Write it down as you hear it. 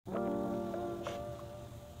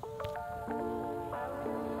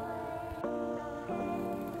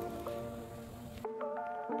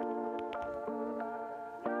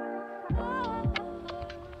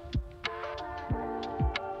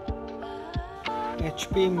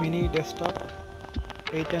HP mini desktop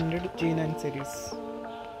 800 G9 series.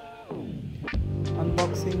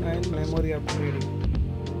 Unboxing and memory upgrading.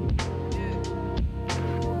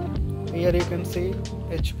 Here you can see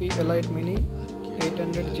HP Elite Mini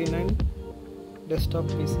 800 G9 desktop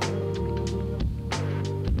PC.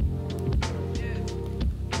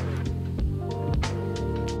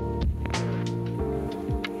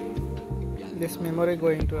 This memory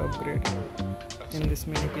going to upgrade in this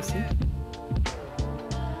mini PC.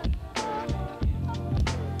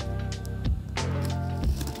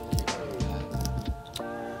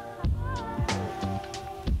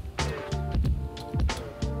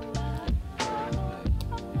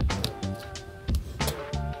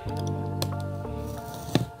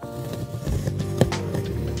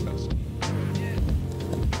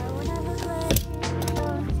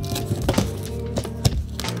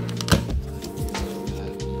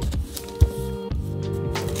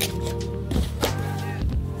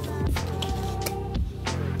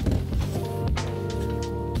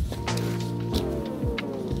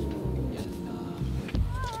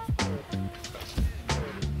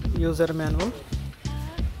 User manual.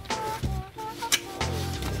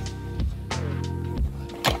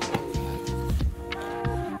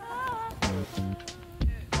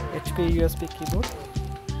 HP USB keyboard.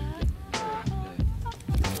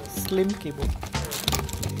 Slim keyboard.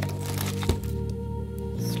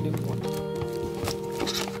 Slim one.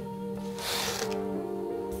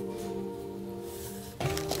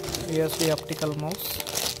 USB optical mouse.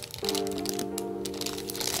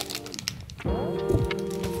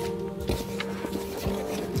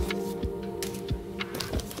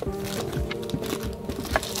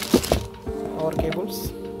 Power cables,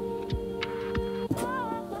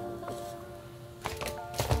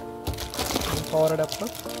 power adapter,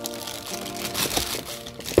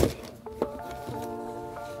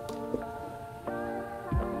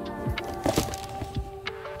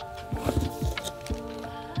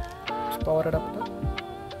 power adapter,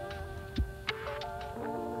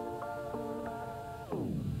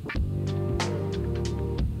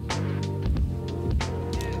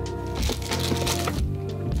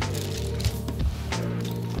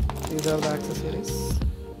 these are the accessories.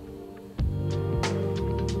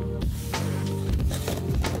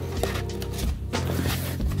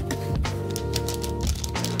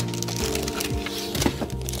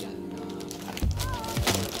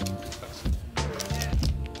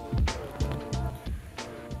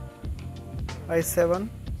 i7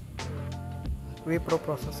 Pro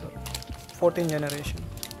processor, 14th generation,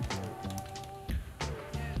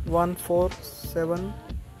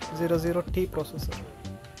 14700T processor.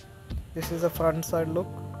 This is a front side look.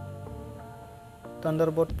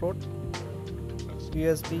 Thunderbolt port,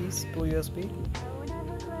 USBs, 2 USB,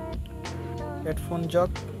 headphone jack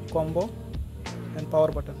combo, and power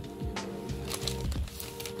button.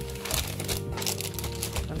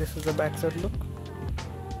 And this is the back side look.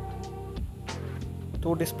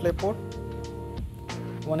 2 display port,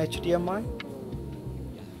 1 HDMI,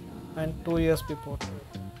 and 2 USB port.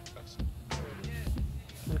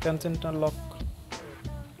 And constant lock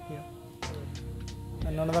here.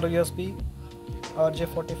 And another USB,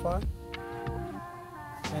 RJ45,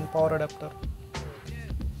 and power adapter.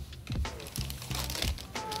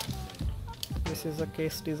 This is a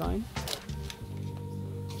case design.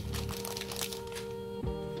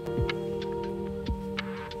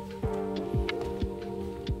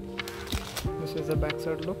 This is the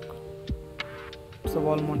backside look. It's a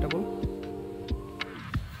wall mountable.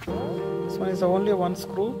 This one is only one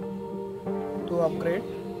screw to upgrade.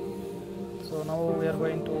 So now we are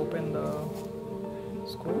going to open the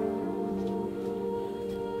screw.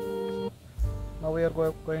 Now we are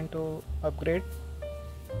going to upgrade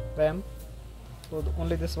RAM. So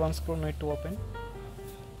only this one screw need to open.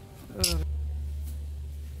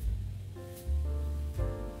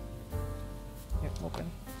 Open.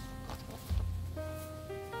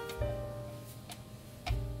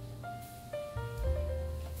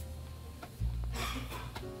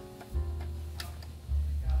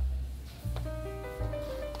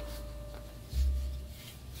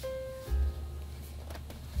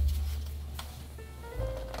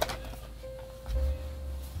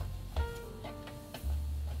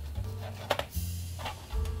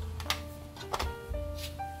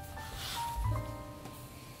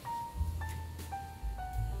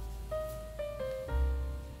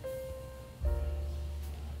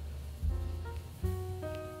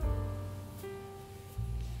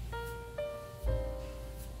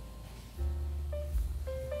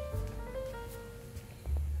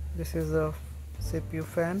 This is a CPU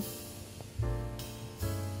fan,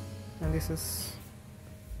 and this is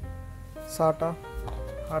SATA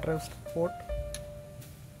hard drive port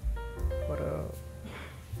for a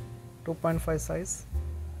 2.5 size.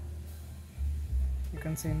 You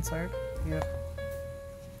can see inside here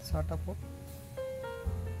SATA port.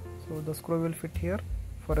 So the screw will fit here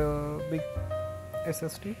for a big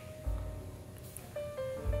SSD.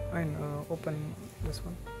 And open this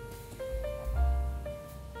one.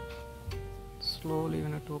 Slowly you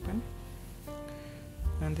need to open.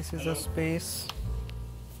 And this is a space.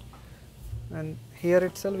 And here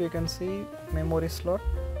itself you can see memory slot.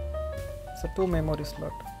 It's a 2 memory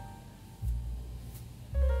slot.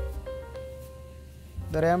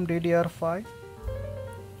 The RAM DDR5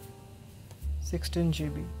 16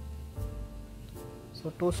 GB.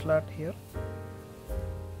 So 2 slot here.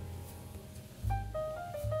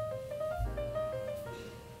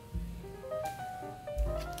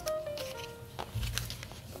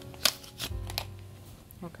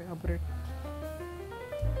 Okay, upgrade.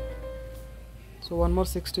 So one more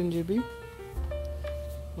 16 GB.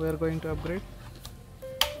 We are going to upgrade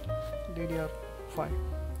DDR5.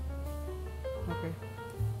 Okay.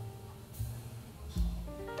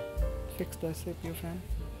 Fix the CPU fan.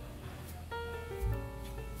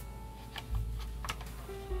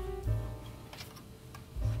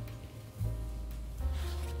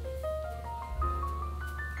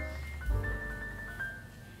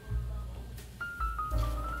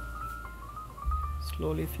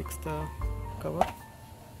 Slowly fix the cover.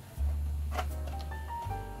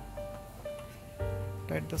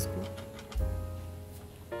 Tight the screw.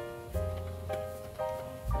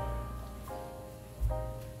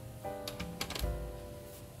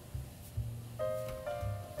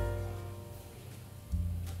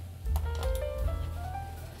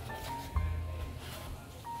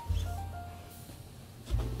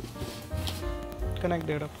 Connect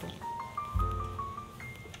the adapter.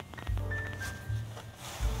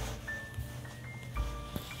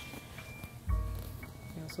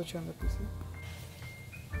 Switch on the PC.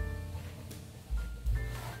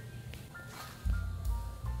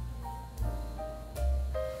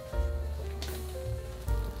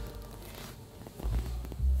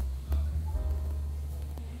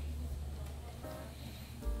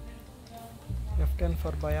 F10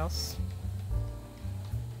 for BIOS.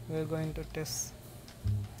 We are going to test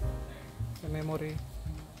the memory.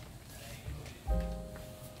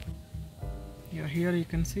 Yeah, here you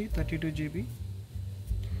can see 32 GB.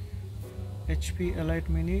 HP Elite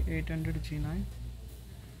Mini 800 G9,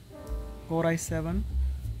 Core i7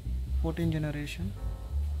 14th generation,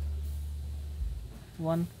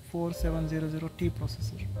 14700T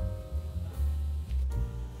processor.